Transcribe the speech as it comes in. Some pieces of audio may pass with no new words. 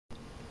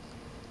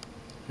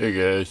Hey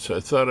guys,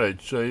 I thought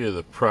I'd show you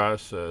the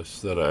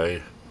process that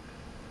I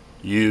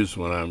use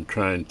when I'm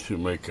trying to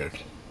make a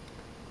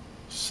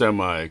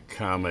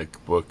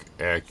semi-comic book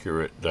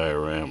accurate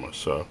diorama.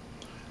 So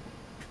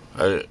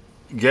I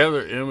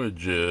gather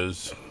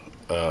images,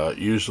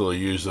 usually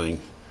using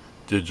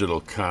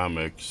digital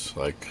comics,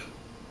 like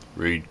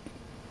read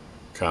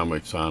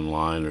comics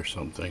online or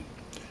something,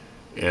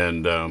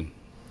 and I'm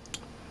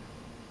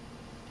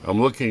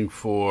looking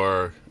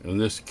for, in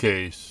this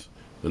case,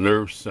 the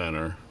nerve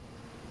center.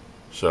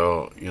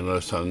 So you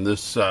notice on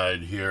this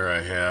side here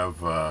I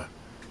have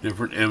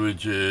different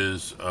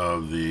images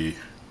of the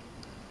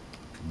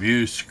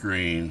view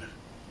screen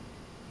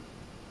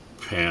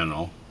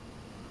panel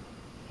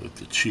that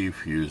the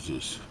chief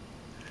uses.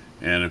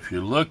 And if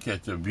you look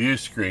at the view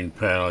screen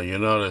panel, you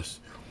notice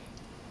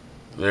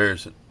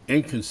there's an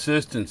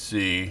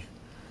inconsistency,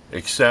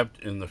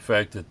 except in the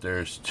fact that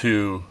there's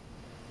two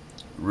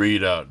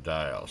readout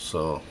dials.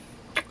 So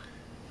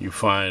you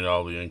find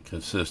all the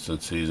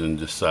inconsistencies and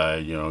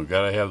decide,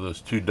 gotta have those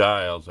two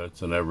dials,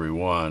 that's in every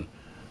one,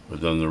 but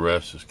then the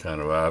rest is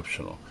kind of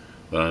optional.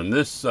 But on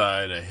this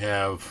side I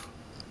have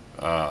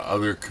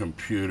other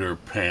computer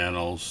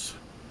panels.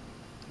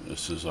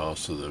 This is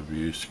also the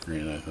view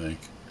screen, I think.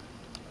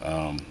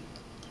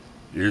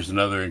 Here's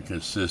another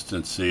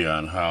inconsistency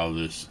on how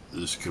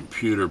this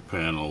computer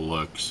panel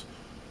looks.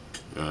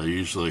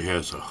 Usually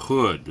has a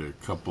hood.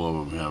 A couple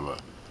of them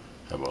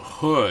have a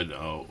hood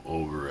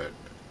over it.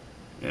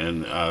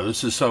 And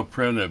this is so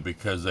primitive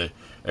because they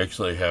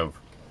actually have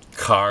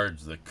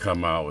cards that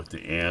come out with the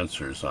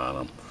answers on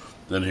them.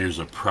 Then here's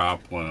a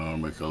prop one. I'll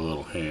make a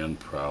little hand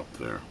prop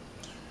there.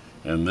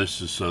 And this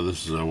is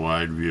a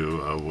wide view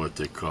of what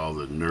they call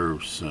the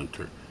nerve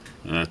center.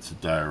 And that's the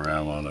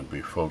diorama I'm going to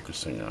be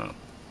focusing on.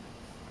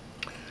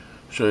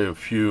 Show you a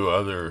few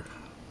other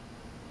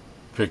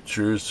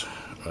pictures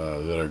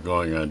that are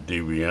going on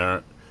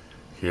Deviantart.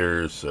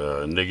 Here's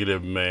a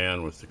negative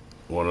man with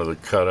one of the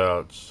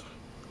cutouts.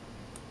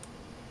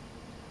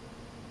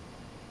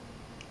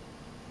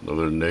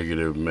 Another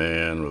negative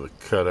man with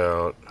a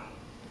cutout.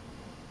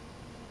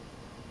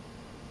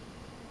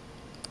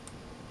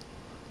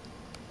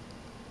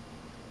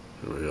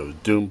 Here we have the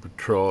Doom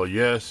Patrol.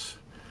 Yes,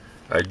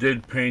 I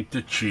did paint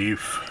the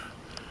chief.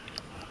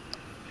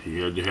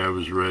 He had to have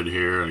his red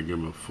hair, and I gave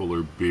him a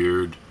fuller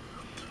beard.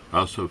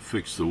 I also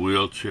fixed the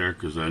wheelchair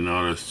because I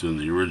noticed in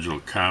the original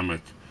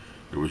comic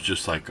there was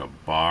just like a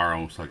bar,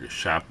 almost like a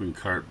shopping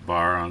cart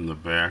bar on the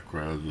back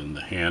rather than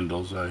the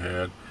handles I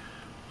had.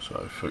 So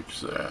I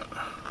fixed that.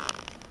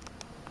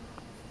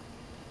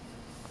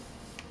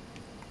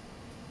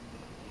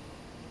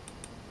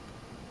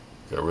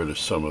 Got rid of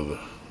some of the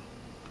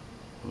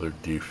other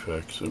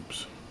defects.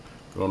 Oops,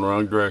 going the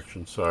wrong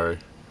direction, sorry.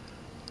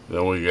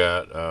 Then we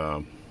got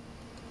a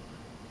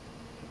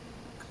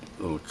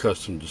little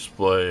custom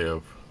display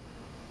of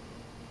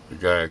the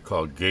guy I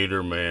call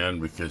Gator-Man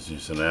because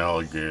he's an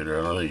alligator.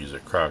 I don't think he's a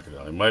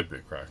crocodile. He might be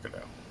a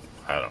crocodile.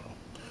 I don't know.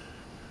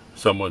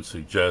 Someone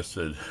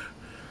suggested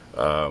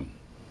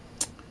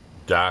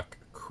Doc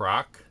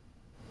Croc,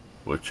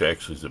 which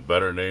actually is a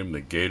better name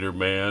than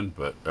Gator-Man,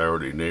 but I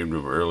already named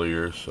him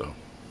earlier, so.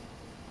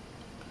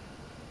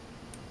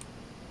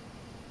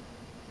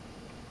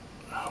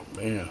 Oh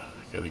man,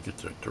 I gotta get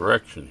the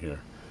direction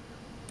here.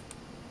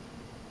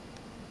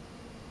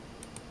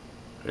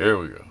 Here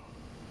we go.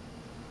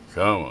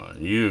 Come on,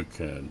 you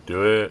can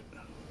do it.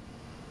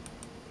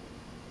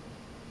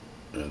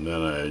 And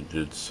then I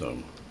did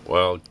some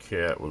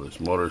Wildcat with his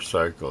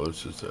motorcycle.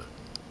 This is a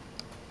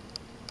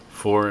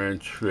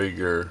 4-inch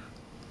figure.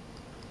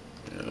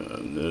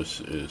 And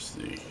this is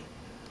the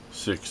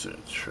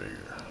 6-inch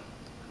figure.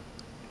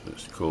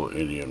 This cool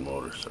Indian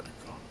motorcycle.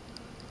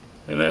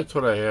 And that's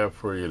what I have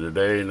for you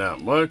today.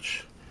 Not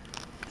much.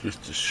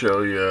 Just to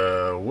show you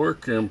a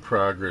work in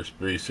progress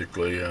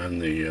basically on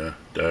the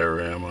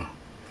diorama.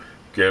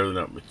 Gathering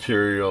up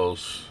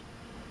materials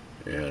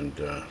and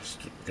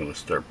gonna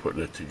start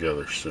putting it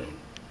together soon.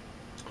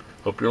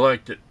 Hope you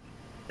liked it,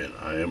 and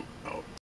I am out.